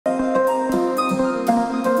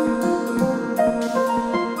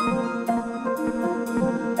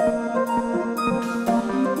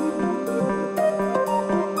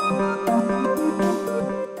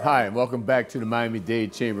Welcome back to the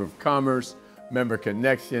Miami-Dade Chamber of Commerce, Member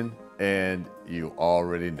Connection, and you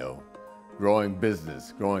already know, growing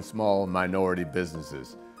business, growing small minority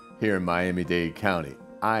businesses here in Miami-Dade County.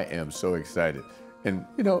 I am so excited. And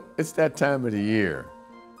you know, it's that time of the year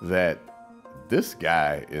that this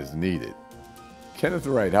guy is needed. Kenneth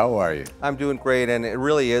Wright, how are you? I'm doing great, and it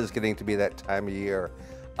really is getting to be that time of year.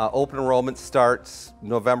 Open enrollment starts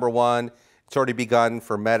November 1. It's already begun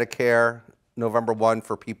for Medicare. November 1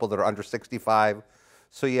 for people that are under 65.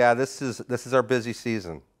 So yeah, this is our busy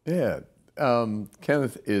season. Yeah,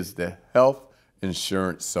 Kenneth is the health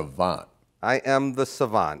insurance savant. I am the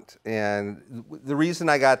savant, and the reason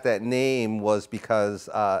I got that name was because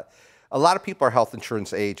a lot of people are health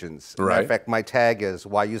insurance agents. Right. In fact, my tag is,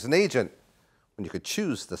 why use an agent when you could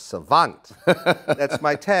choose the savant? That's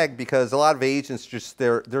my tag, because a lot of agents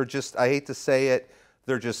they're just, I hate to say it,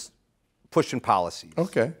 they're just pushing policies.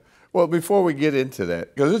 Okay. Well, before we get into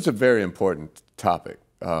that, because it's a very important topic,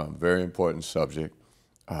 very important subject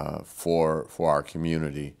for our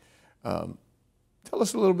community. Tell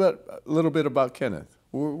us a little bit about Kenneth.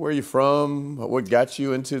 Where are you from? What got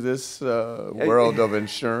you into this world of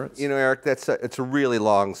insurance? You know, Eric, it's a really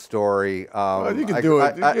long story. Well, you can do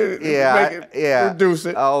it. Reduce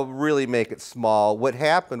it. I'll really make it small. What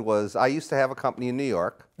happened was I used to have a company in New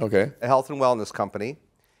York, okay, a health and wellness company,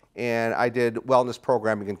 and I did wellness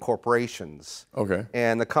programming in corporations. Okay.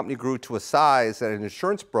 And the company grew to a size that an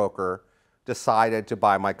insurance broker decided to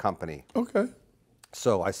buy my company. Okay.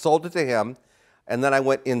 So I sold it to him, and then I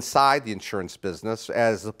went inside the insurance business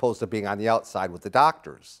as opposed to being on the outside with the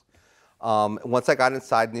doctors. Once I got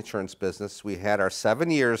inside the insurance business, we had our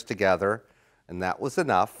 7 years together, and that was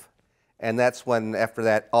enough. And that's when, after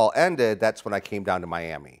that all ended, that's when I came down to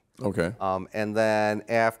Miami. Okay. And then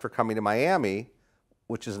after coming to Miami,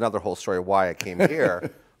 which is another whole story of why I came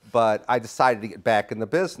here, but I decided to get back in the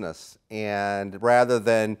business. And rather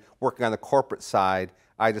than working on the corporate side,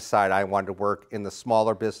 I decided I wanted to work in the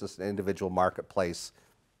smaller business and individual marketplace.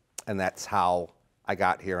 And that's how I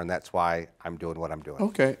got here, and that's why I'm doing what I'm doing.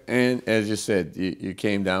 Okay. And as you said, you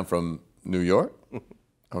came down from New York?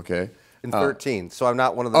 Okay. In 13, so I'm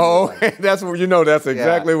not one of the okay. That's where, you know, that's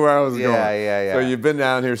exactly where I was going. Yeah. So you've been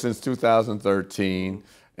down here since 2013,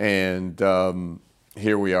 and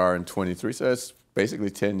here we are in 23, so that's basically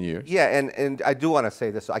 10 years. Yeah, and I do want to say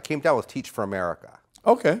this. I came down with Teach for America.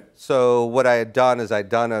 Okay. So what I had done is I'd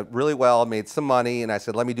done it really well, made some money, and I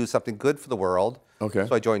said, let me do something good for the world. Okay.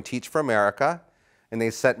 So I joined Teach for America, and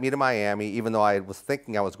they sent me to Miami, even though I was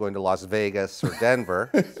thinking I was going to Las Vegas or Denver.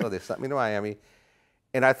 So they sent me to Miami.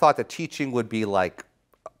 And I thought that teaching would be like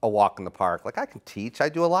a walk in the park. Like, I can teach. I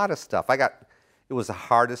do a lot of stuff. It was the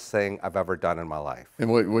hardest thing I've ever done in my life.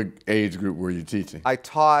 And what age group were you teaching? I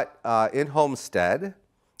taught in Homestead,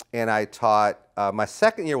 and I taught, my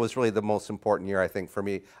second year was really the most important year, I think, for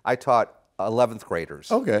me. I taught 11th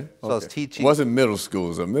graders. Okay. So I was teaching. It wasn't middle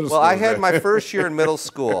school, so middle school. Well, I had my first year in middle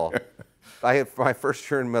school. I had my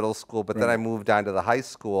first year in middle school, but then I moved on to the high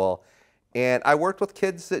school, and I worked with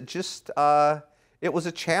kids that just, it was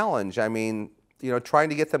a challenge. I mean, you know, trying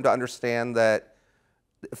to get them to understand that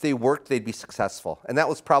if they worked, they'd be successful. And that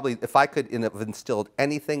was probably, if I could have instilled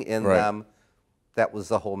anything in them, that was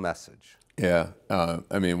the whole message. Yeah,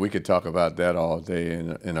 I mean, we could talk about that all day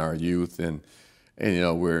in our youth, and you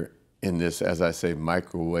know, we're in this, as I say,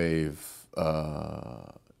 microwave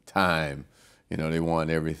time. You know, they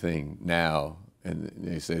want everything now, and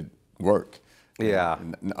they said work. Yeah.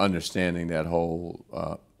 And understanding that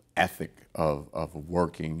whole ethic of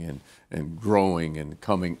working and growing and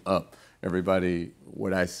coming up. Everybody,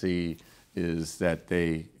 what I see is that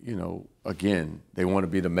they, you know, again, they want to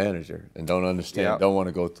be the manager and don't understand, don't want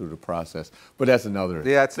to go through the process. But that's another.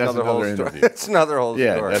 Yeah, that's another whole interview. story. That's another whole story.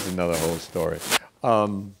 Yeah, that's another whole story.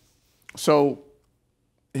 So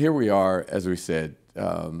here we are, as we said,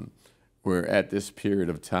 we're at this period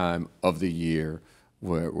of time of the year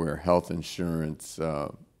where health insurance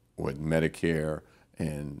with Medicare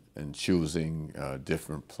and choosing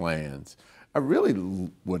different plans. I really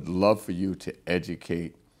would love for you to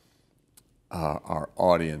educate our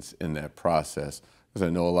audience in that process, because I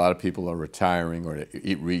know a lot of people are retiring or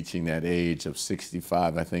reaching that age of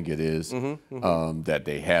 65, I think it is, that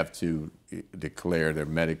they have to declare their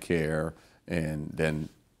Medicare and then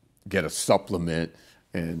get a supplement,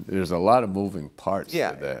 and there's a lot of moving parts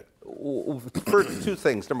to that. First, two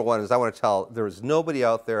things. Number one is I want to tell, there is nobody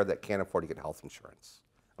out there that can't afford to get health insurance.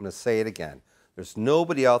 I'm going to say it again. There's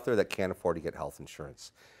nobody out there that can't afford to get health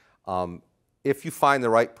insurance. If you find the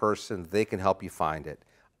right person, they can help you find it.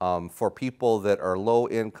 For people that are low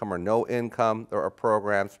income or no income, there are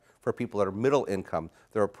programs. For people that are middle income,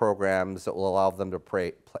 there are programs that will allow them to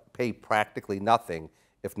pay practically nothing,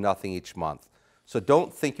 if nothing, each month. So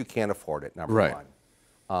don't think you can't afford it, number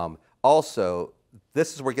one. Also,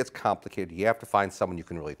 this is where it gets complicated. You have to find someone you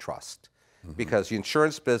can really trust. Because the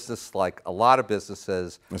insurance business, like a lot of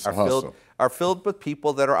businesses, are filled with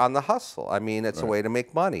people that are on the hustle. I mean, it's a way to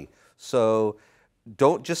make money. So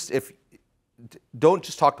don't just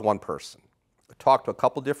talk to one person. Talk to a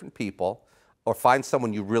couple different people, or find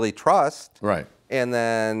someone you really trust. And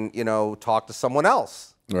then, you know, talk to someone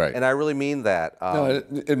else. And I really mean that. No,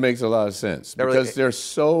 it makes a lot of sense because there's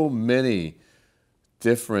so many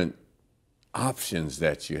different options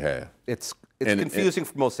that you have. It's confusing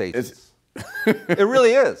for most agents. It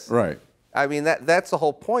really is. I mean, that's the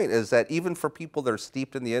whole point, is that even for people that are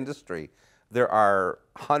steeped in the industry, there are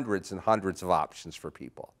hundreds and hundreds of options for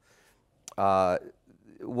people.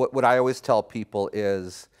 What I always tell people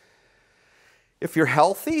is, if you're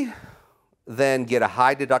healthy, then get a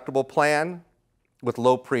high deductible plan with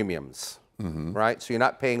low premiums, right? So you're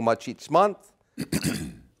not paying much each month.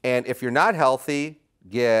 And if you're not healthy,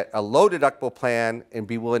 get a low deductible plan and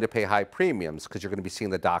be willing to pay high premiums, because you're going to be seeing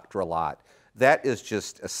the doctor a lot. That is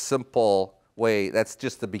just a simple way. That's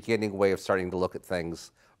just the beginning way of starting to look at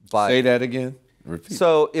things. But say that again. Repeat.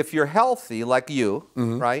 So if you're healthy, like you,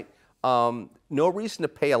 right? No reason to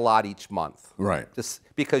pay a lot each month. Just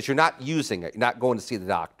because you're not using it. You're not going to see the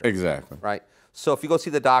doctor. Exactly. Right? So if you go see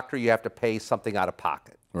the doctor, you have to pay something out of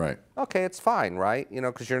pocket. Right. Okay, it's fine, right? You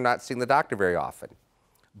know, because you're not seeing the doctor very often.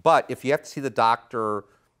 But if you have to see the doctor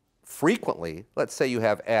frequently, let's say you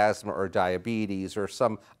have asthma or diabetes or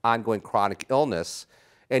some ongoing chronic illness,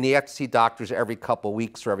 and you have to see doctors every couple of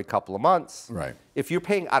weeks or every couple of months, right. If you're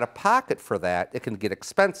paying out of pocket for that, it can get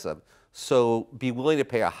expensive. So be willing to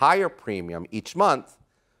pay a higher premium each month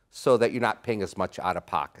so that you're not paying as much out of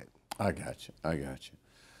pocket. I got you. I got you.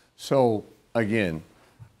 So again,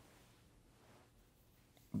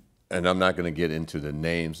 and I'm not going to get into the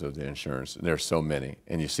names of the insurance. There's so many,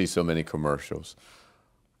 and you see so many commercials.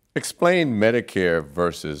 Explain Medicare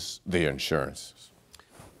versus the insurance.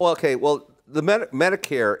 Well, okay. Well, the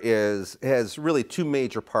Medicare has really two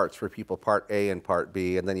major parts for people: Part A and Part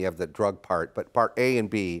B, and then you have the drug part. But Part A and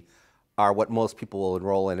B are what most people will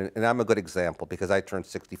enroll in, and I'm a good example because I turned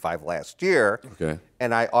 65 last year,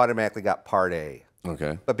 and I automatically got Part A.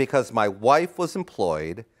 But because my wife was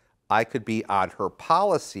employed, I could be on her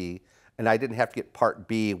policy, and I didn't have to get Part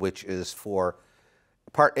B, which is for,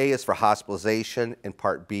 Part A is for hospitalization, and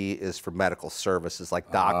Part B is for medical services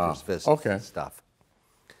like doctor's visits and stuff.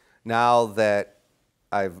 Now that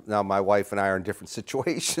my wife and I are in different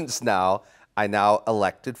situations now, I now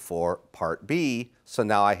elected for Part B, so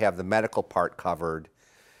now I have the medical part covered.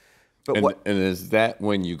 But and is that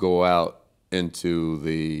when you go out into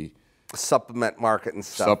the supplement market and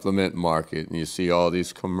stuff? Supplement market, and you see all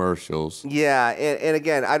these commercials. Yeah, and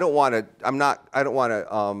again, I don't want to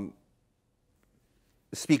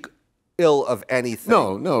speak ill of anything.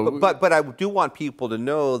 No. But I do want people to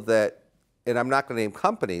know that, and I'm not going to name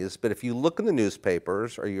companies, but if you look in the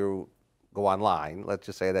newspapers or you go online, let's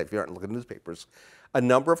just say that if you aren't looking at newspapers, a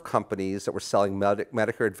number of companies that were selling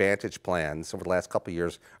Medicare Advantage plans over the last couple of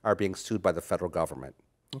years are being sued by the federal government.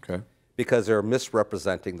 Because they're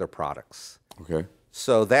misrepresenting their products.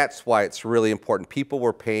 So that's why it's really important. People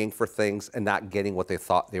were paying for things and not getting what they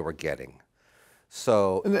thought they were getting.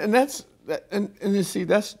 So and you see,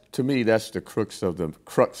 that's, to me, that's the crux of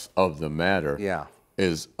the matter.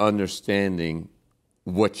 Is understanding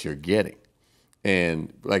what you're getting.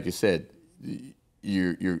 And like you said,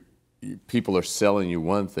 people are selling you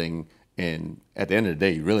one thing, and at the end of the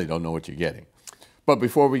day, you really don't know what you're getting. But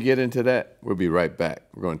before we get into that, we'll be right back.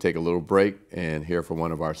 We're going to take a little break and hear from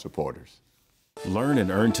one of our supporters. Learn and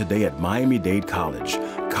earn today at Miami-Dade College.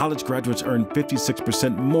 College graduates earn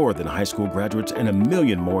 56% more than high school graduates and $1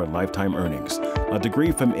 million more in lifetime earnings. A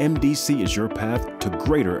degree from MDC is your path to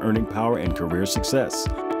greater earning power and career success.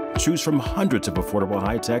 Choose from hundreds of affordable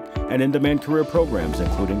high-tech and in-demand career programs,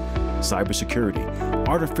 including cybersecurity,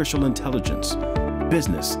 artificial intelligence,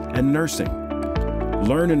 business, and nursing.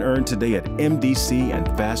 Learn and earn today at MDC and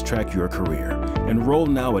fast-track your career. Enroll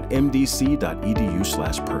now at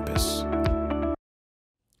mdc.edu/purpose.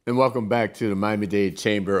 And welcome back to the Miami-Dade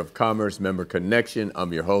Chamber of Commerce Member Connection.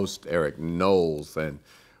 I'm your host, Eric Knowles, and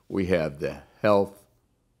we have the health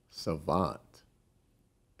savant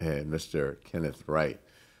and Mr. Kenneth Wright.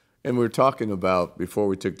 And we were talking about, before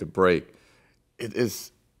we took the break,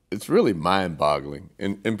 it's really mind-boggling.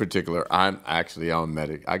 In particular, I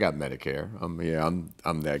got Medicare.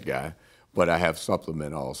 I'm that guy. but I have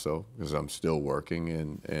supplement also because I'm still working,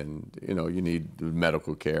 and you know, you need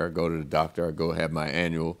medical care. I go to the doctor. I go have my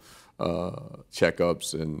annual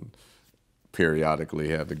checkups, and periodically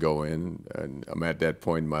have to go in. And I'm at that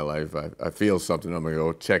point in my life. I feel something. I'm gonna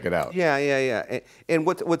go check it out. Yeah, yeah, yeah. And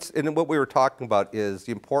what we were talking about is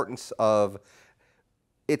the importance of.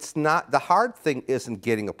 It's not, the hard thing isn't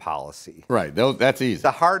getting a policy. Right, that's easy.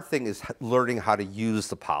 The hard thing is learning how to use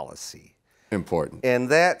the policy. Important. And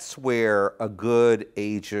that's where a good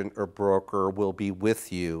agent or broker will be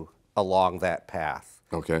with you along that path.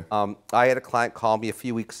 Okay. I had a client call me a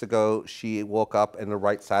few weeks ago. She woke up and the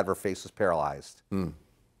right side of her face was paralyzed.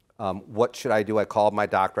 What should I do? I called my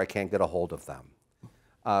doctor. I can't get a hold of them.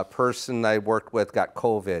 A person I worked with got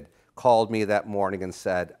COVID, called me that morning and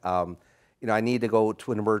said, you know, I need to go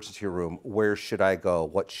to an emergency room. Where should I go?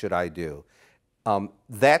 What should I do?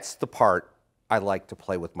 That's the part I like to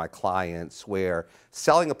play with my clients, where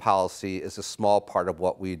selling a policy is a small part of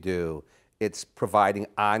what we do. It's providing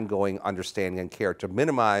ongoing understanding and care to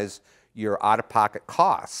minimize your out-of-pocket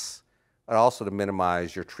costs, but also to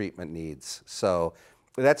minimize your treatment needs. So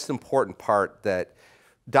that's the important part, that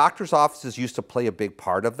doctors' offices used to play a big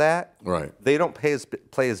part of that. Right. They don't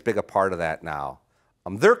play as big a part of that now.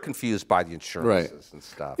 They're confused by the insurances and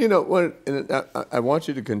stuff. You know, I want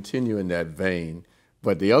you to continue in that vein,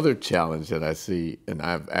 but the other challenge that I see, and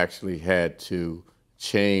I've actually had to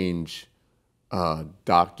change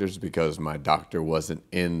doctors because my doctor wasn't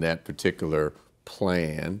in that particular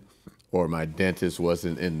plan, or my dentist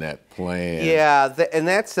wasn't in that plan. Yeah,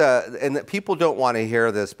 and people don't want to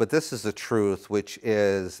hear this, but this is the truth, which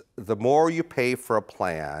is the more you pay for a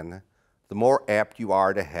plan, the more apt you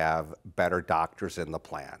are to have better doctors in the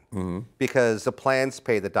plan, because the plans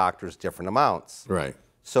pay the doctors different amounts. Right.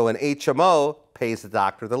 So an HMO pays the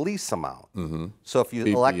doctor the least amount. So if you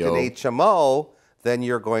elect an HMO, then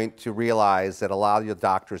you're going to realize that a lot of your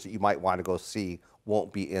doctors that you might want to go see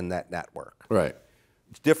won't be in that network. Right.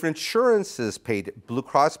 Different insurances paid. Blue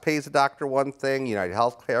Cross pays the doctor one thing, United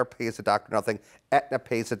Healthcare pays the doctor nothing, Aetna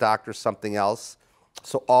pays the doctor something else.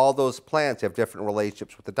 So all those plans have different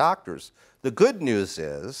relationships with the doctors. The good news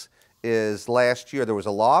is last year there was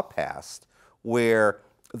a law passed where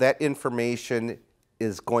that information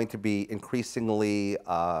is going to be increasingly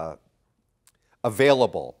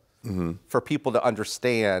available for people to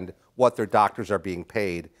understand what their doctors are being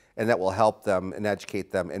paid, and that will help them and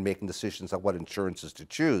educate them in making decisions on what insurances to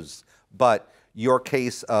choose. But your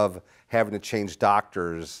case of having to change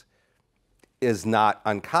doctors is not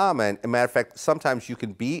uncommon. As a matter of fact, sometimes you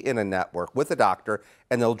can be in a network with a doctor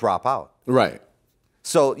and they'll drop out. Right.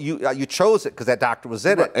 So you chose it because that doctor was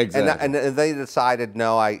in it, exactly. and they decided,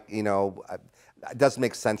 no, it doesn't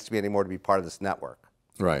make sense to me anymore to be part of this network.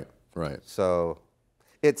 Right. Right. So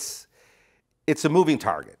it's a moving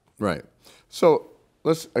target. Right. So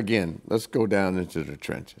let's go down into the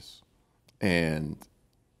trenches, and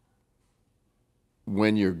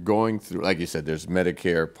when you're going through, like you said, there's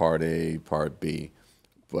Medicare Part A, Part B,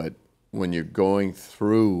 but when you're going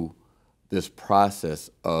through this process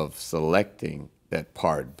of selecting that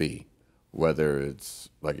Part B, whether it's,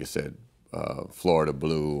 like you said, Florida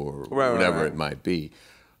Blue or whatever it might be,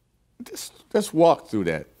 let's walk through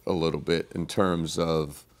that a little bit in terms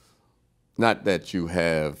of, not that you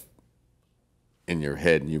have in your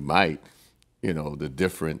head, and you might,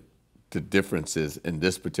 the differences in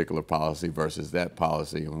this particular policy versus that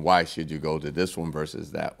policy, and why should you go to this one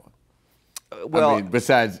versus that one? Well, I mean,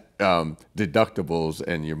 besides deductibles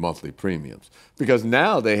and your monthly premiums, because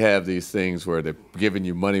now they have these things where they're giving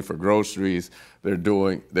you money for groceries, they're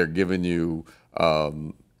giving you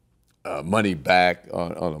money back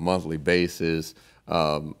on a monthly basis,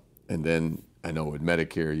 and then I know with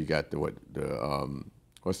Medicare you got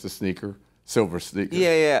what's the sneaker? Silver sneaker.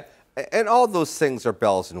 Yeah. And all those things are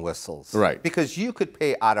bells and whistles. Right. Because you could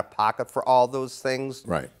pay out of pocket for all those things.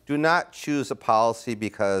 Right. Do not choose a policy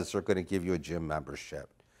because they're going to give you a gym membership.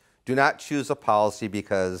 Do not choose a policy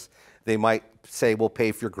because they might say, we'll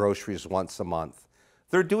pay for your groceries once a month.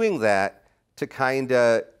 They're doing that to kind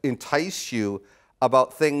of entice you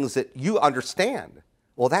about things that you understand.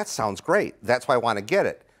 Well, that sounds great. That's why I want to get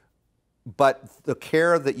it. But the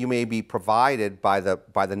care that you may be provided by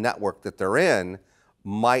the network that they're in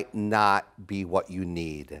might not be what you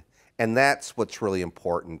need. And that's what's really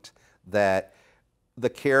important, that the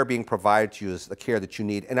care being provided to you is the care that you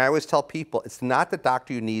need. And I always tell people, it's not the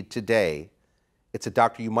doctor you need today, it's a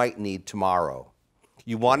doctor you might need tomorrow.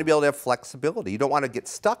 You want to be able to have flexibility. You don't want to get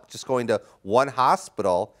stuck just going to one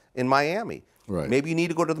hospital in Miami. Right. Maybe you need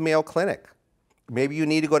to go to the Mayo Clinic. Maybe you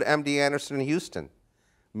need to go to MD Anderson in Houston.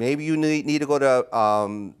 Maybe you need to go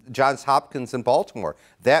to Johns Hopkins in Baltimore.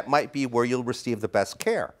 That might be where you'll receive the best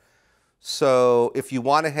care. So if you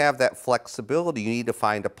want to have that flexibility, you need to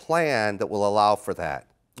find a plan that will allow for that.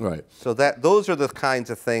 Right. So those are the kinds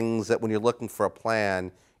of things that when you're looking for a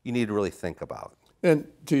plan, you need to really think about. And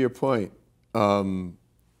to your point, in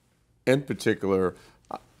particular,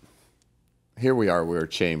 here we are, we're a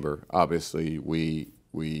chamber. Obviously,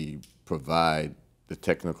 we provide the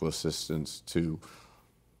technical assistance to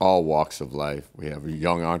all walks of life. We have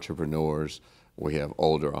young entrepreneurs, we have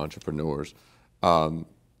older entrepreneurs.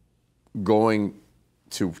 Going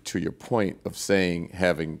to your point of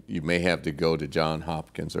saying you may have to go to Johns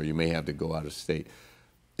Hopkins or you may have to go out of state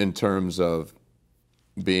in terms of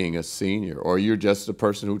being a senior, or you're just a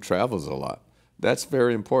person who travels a lot. That's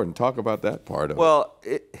very important. Talk about that part of it. Well,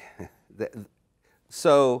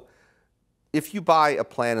 so if you buy a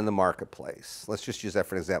plan in the marketplace, let's just use that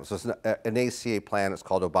for an example. So it's an ACA plan, it's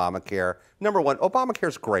called Obamacare. Number one, Obamacare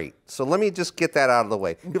is great. So let me just get that out of the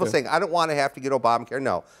way. People saying, I don't want to have to get Obamacare.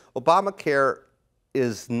 No, Obamacare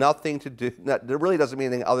is nothing to do, it really doesn't mean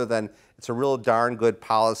anything other than it's a real darn good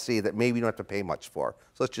policy that maybe you don't have to pay much for.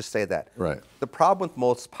 So let's just say that. Right. The problem with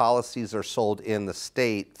most policies that are sold in the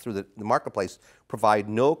state through the marketplace provide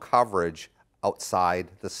no coverage outside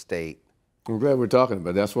the state. I'm glad we're talking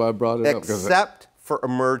about it. That's why I brought it up. Except for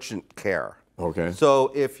emergent care. Okay.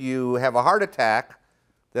 So if you have a heart attack,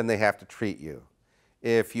 then they have to treat you.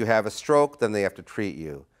 If you have a stroke, then they have to treat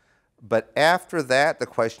you. But after that, the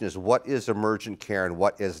question is, what is emergent care and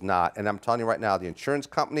what is not? And I'm telling you right now, the insurance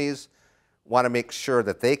companies want to make sure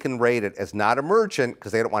that they can rate it as not emergent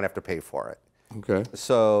because they don't want to have to pay for it. Okay.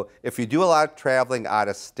 So if you do a lot of traveling out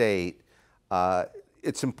of state,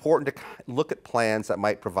 it's important to look at plans that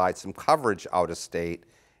might provide some coverage out of state,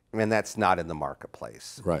 and that's not in the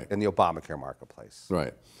marketplace. Right. In the Obamacare marketplace.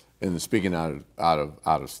 Right. And speaking out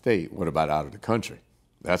of state, what about out of the country?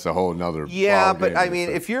 That's a whole nother. Yeah, but I mean,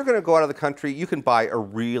 if you're going to go out of the country, you can buy a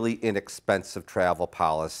really inexpensive travel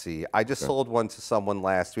policy. I just sold one to someone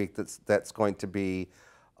last week that's going to be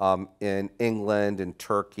in England and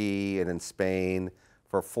Turkey and in Spain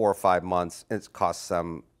for 4 or 5 months, and it costs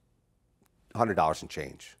them $100 and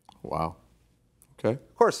change. Wow. Okay.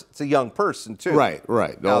 Of course, it's a young person too. Right.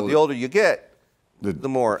 Right. Now, the older you get, the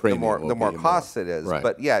more cost it is. Right.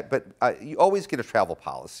 But yeah, you always get a travel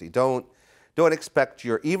policy. Don't expect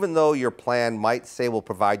even though your plan might say will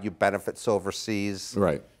provide you benefits overseas.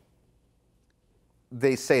 Right.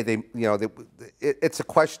 They say it's a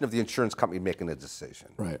question of the insurance company making a decision.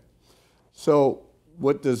 Right. So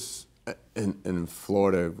what does in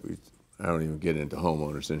Florida? I don't even get into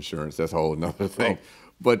homeowners insurance. That's a whole nother thing. Oh.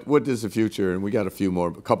 But what does the future? And we got a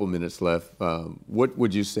couple minutes left. What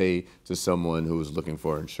would you say to someone who is looking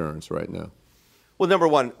for insurance right now? Well, number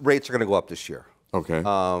one, rates are going to go up this year. Okay.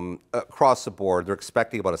 Across the board, they're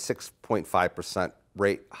expecting about a 6.5%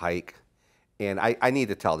 rate hike. And I need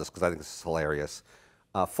to tell this because I think this is hilarious.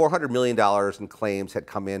 $400 million in claims had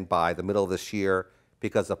come in by the middle of this year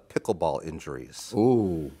because of pickleball injuries.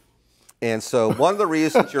 Ooh. And so one of the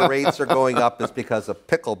reasons your rates are going up is because of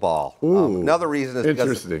pickleball. Another reason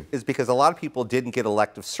is because a lot of people didn't get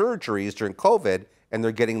elective surgeries during COVID, and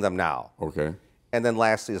they're getting them now. Okay. And then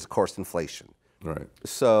lastly is, of course, inflation. Right.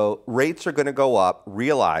 So rates are going to go up.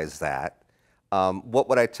 Realize that. What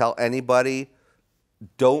would I tell anybody?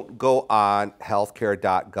 Don't go on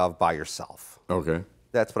healthcare.gov by yourself. Okay.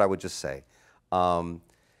 That's what I would just say.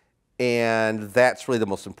 And that's really the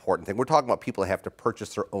most important thing. We're talking about people that have to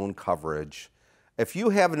purchase their own coverage. If you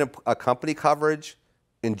have a company coverage,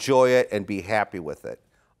 enjoy it and be happy with it.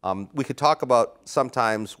 We could talk about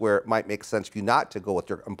sometimes where it might make sense for you not to go with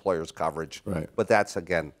your employer's coverage. Right. But that's,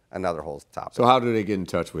 again, another whole topic. So how do they get in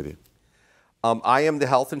touch with you? I am the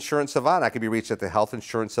Health Insurance Savant. I can be reached at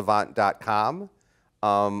thehealthinsurancesavant.com.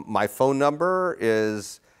 My phone number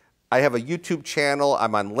is... I have a YouTube channel.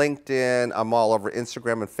 I'm on LinkedIn. I'm all over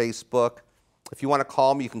Instagram and Facebook. If you want to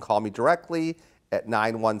call me, you can call me directly at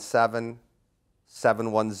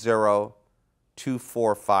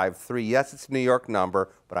 917-710-2453. Yes, it's a New York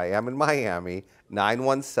number, but I am in Miami.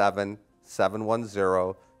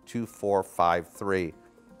 917-710-2453.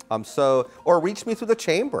 Or reach me through the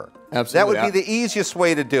chamber. Absolutely. That would be the easiest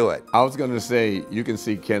way to do it. I was going to say, you can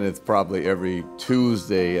see Kenneth probably every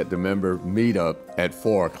Tuesday at the member meetup at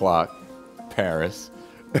 4 o'clock, Paris.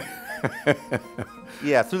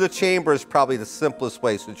 Yeah, through the chamber is probably the simplest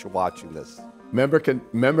way since you're watching this. Member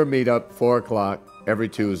meetup, 4 o'clock every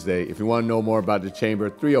Tuesday. If you want to know more about the chamber,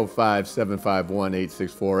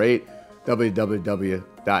 305-751-8648,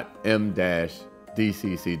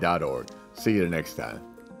 www.m-dcc.org. See you the next time.